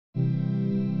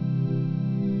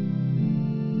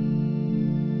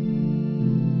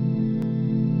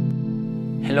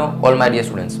Hello all my dear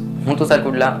students, હું તુષાર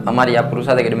કુડલા અમારી આ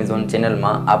પુરુષાર્થ એકેડમી ઝોન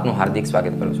ચેનલમાં આપનું હાર્દિક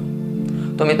સ્વાગત કરું છું.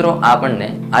 તો મિત્રો, આપણને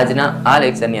આજના આ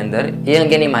લેક્ચરની અંદર એ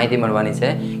અંગેની માહિતી મળવાની છે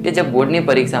કે જે બોર્ડની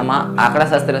પરીક્ષામાં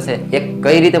આંકડાશાસ્ત્ર છે એ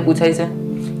કઈ રીતે પૂછાય છે,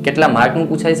 કેટલા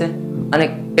માર્કનું પૂછાય છે અને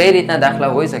કઈ રીતના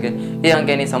દાખલા હોઈ શકે એ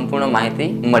અંગેની સંપૂર્ણ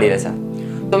માહિતી મળી રહેશે.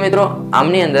 તો મિત્રો,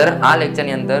 આમની અંદર આ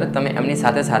લેક્ચરની અંદર તમે એમની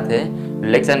સાથે સાથે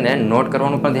લેક્ચરને નોટ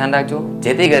કરવાનું પણ ધ્યાન રાખજો,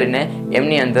 જેથી કરીને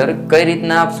એમની અંદર કઈ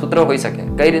રીતના સૂત્ર હોઈ શકે,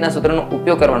 કઈ રીતના સૂત્રનો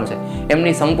ઉપયોગ કરવાનો છે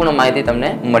એમની સંપૂર્ણ માહિતી તમને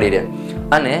મળી રહે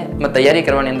અને તૈયારી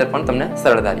કરવાની અંદર પણ તમને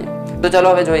સરળતા રહે. તો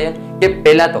ચાલો હવે જોઈએ કે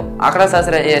પહેલા તો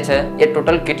આંકડાશાસ્ત્ર એ છે એ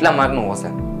ટોટલ કેટલા માર્કનું હશે,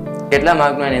 કેટલા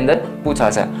માર્કનું એની અંદર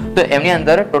પૂછાશે. તો એમની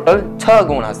અંદર ટોટલ 6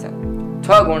 ગુણ હશે.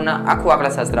 6 ગુણના આખું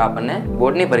આંકડાશાસ્ત્ર આપણને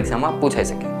બોર્ડની પરીક્ષામાં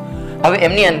પૂછાઈ શકે. હવે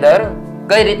એમની અંદર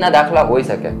કઈ રીતના દાખલા હોઈ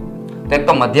શકે, તો એક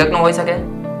તો મધ્યકનો હોઈ શકે,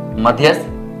 મધ્યસ્થ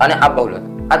અને અપબહુલક,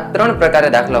 આ 3 પ્રકારે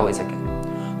દાખલા હોઈ શકે.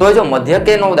 તો જો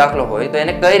મધ્યકનો દાખલો હોય તો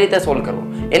એને કઈ રીતે સોલ્વ કરવો,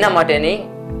 એના માટેની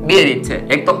 2 રીત છે.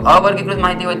 એક તો અવર્ગીકૃત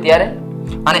માહિતી હોય ત્યારે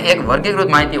અને એક વર્ગીકૃત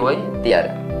માહિતી હોય ત્યારે.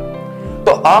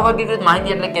 તો અવર્ગીકૃત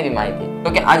માહિતી એટલે કેવી માહિતી,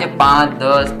 તો કે આજે 5,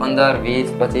 10, 15,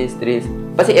 20, 25, 30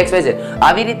 પછી XY છે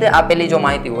આવી રીતે આપેલી જો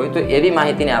માહિતી હોય તો એવી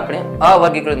માહિતીને આપણે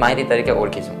અવર્ગીકૃત માહિતી તરીકે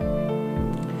ઓળખીશું.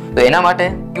 તો એના માટે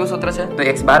કયું સૂત્ર છે, તો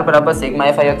x બાર બરાબર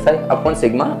sigma fi xi upon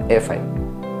sigma fi.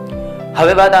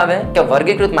 હવે વાત આવે કે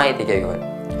વર્ગીકૃત માહિતી કેવી હોય,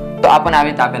 તો આપણને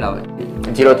આવી રીતે આપેલા હોય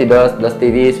 0 થી 10, 10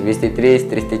 થી 20, 20 થી 30,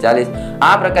 30 થી 40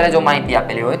 આ પ્રકારે જો માહિતી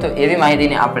આપેલી હોય તો એવી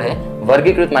માહિતીને આપણે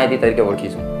વર્ગીકૃત માહિતી તરીકે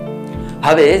ઓળખીશું.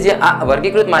 હવે જે આ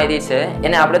વર્ગીકૃત માહિતી છે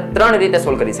એને આપણે 3 રીતે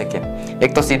સોલ્વ કરી શકીએ.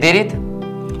 એક તો સીધી રીત,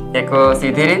 એક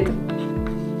સીધી રીત,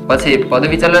 પછી પદ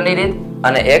વિચલનની રીત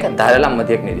અને એક ધારેલા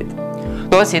મધ્યકની રીત.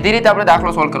 તો સીધી રીતે આપણે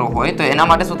દાખલો સોલ્વ કરવો હોય તો એના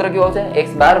માટે સૂત્ર કેવું છે,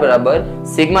 x બાર બરાબર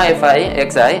sigma fi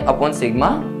xi upon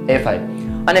sigma fi.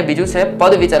 અને બીજું છે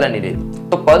પદ વિચલનની રીત.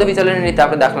 તો પદ વિચલનની રીતે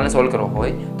આપણે દાખલાને સોલ્વ કરવો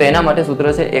હોય તો એના માટે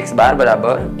સૂત્ર છે x બાર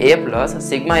બરાબર a plus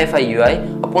sigma fi ui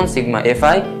upon sigma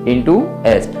fi into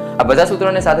h. આ બધા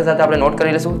સૂત્રોને સાથે સાથે આપણે નોટ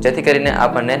કરી લઈશું, જેથી કરીને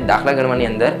આપણને દાખલા ગણવાની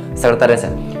અંદર સરળતા રહેશે.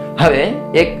 હવે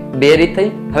 2 રીત થઈ.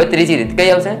 હવે ત્રીજી રીત કઈ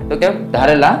આવશે, તો કે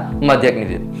ધારેલા મધ્યકની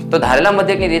રીત. તો ધારેલા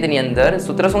મધ્યકની રીતની અંદર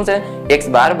સૂત્ર શું છે, x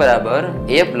બાર બરાબર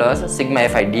a plus sigma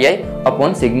fi di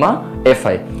upon sigma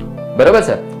fi. બરાબર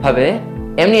છે. હવે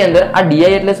એમની અંદર આ di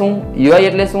એટલે શું, ui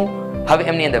એટલે શું, હવે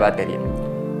એમની અંદર વાત કરીએ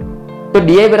તો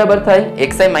di બરાબર થાય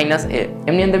xi માઇનસ a.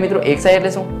 એમની અંદર મિત્રો xi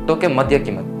એટલે શું, તો કે મધ્ય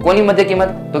કિંમત. કોની મધ્ય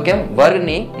કિંમત, તો કે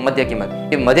વર્ગની મધ્ય કિંમત.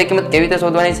 એ મધ્ય કિંમત કેવી રીતે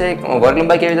શોધવાની છે, વર્ગ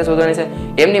લંબાઈ કેવી રીતે શોધવાની છે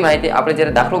એમની માહિતી આપણે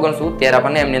જ્યારે દાખલો ગણશું ત્યારે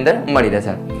આપણને એમની અંદર મળી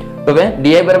રહેશે. તો હવે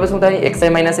di બરાબર શું થાય, xi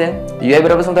માઇનસ a, ui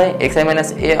બરાબર શું થાય, xi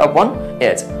minus a upon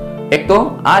h. એક તો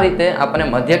આ રીતે આપણને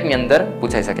મધ્યકની અંદર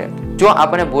પૂછાઈ શકે. જો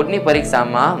આપણે બોર્ડની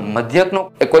પરીક્ષામાં મધ્યકનો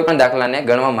કોઈ પણ દાખલાને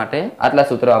ગણવા માટે આટલા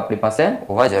સૂત્રો આપણી પાસે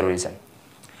હોવા જરૂરી છે.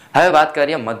 હવે વાત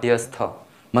કરીએ મધ્યસ્થ.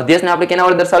 મધ્યસ્થને આપણે કેના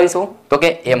વડે દર્શાવીશું, તો કે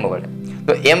m વડે.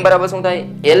 તો m બરાબર શું થાય,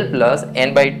 l plus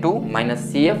n/2 minus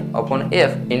cf upon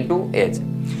f into h.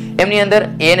 એમની અંદર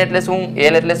n એટલે શું,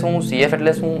 l એટલે શું, cf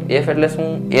એટલે શું, f એટલે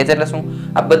શું, h એટલે શું,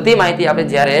 આ બધી માહિતી આપણે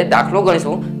જ્યારે દાખલો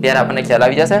ગણીશું ત્યારે આપણને ખ્યાલ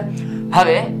આવી જશે.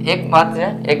 હવે એક વાત છે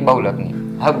એક બહુલકની.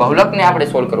 હવે બહુલકને આપણે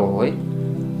સોલ્વ કરવો હોય,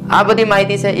 આ બધી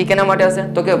માહિતી છે એ કેના માટે હશે,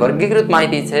 તો કે વર્ગીકૃત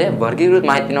માહિતી છે. વર્ગીકૃત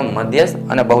માહિતીનો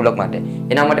મધ્યસ્થ અને બહુલક માટે,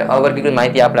 એના માટે અવર્ગીકૃત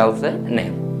માહિતી આપણે આવશે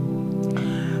નહીં.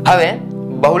 હવે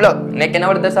બહુલક ને કેના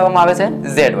વડે દર્શાવવામાં આવે છે,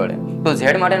 z વડે. તો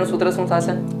z માટેનું સૂત્ર શું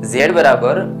થશે, z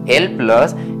બરાબર l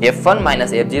plus f1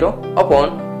 minus f0 upon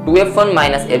 2f1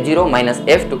 minus f0 minus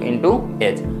f2 into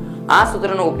h. આ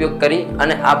સૂત્રનો ઉપયોગ કરી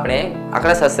અને આપણે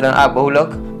આંકડાશાસ્ત્ર આ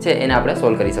બહુલક છે એને આપણે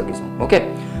સોલ્વ કરી શકીશું. ઓકે,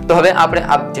 તો હવે આપણે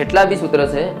આ જેટલા બી સૂત્ર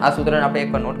છે આ સૂત્રને આપણે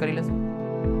એકવાર નોટ કરી લઈશું.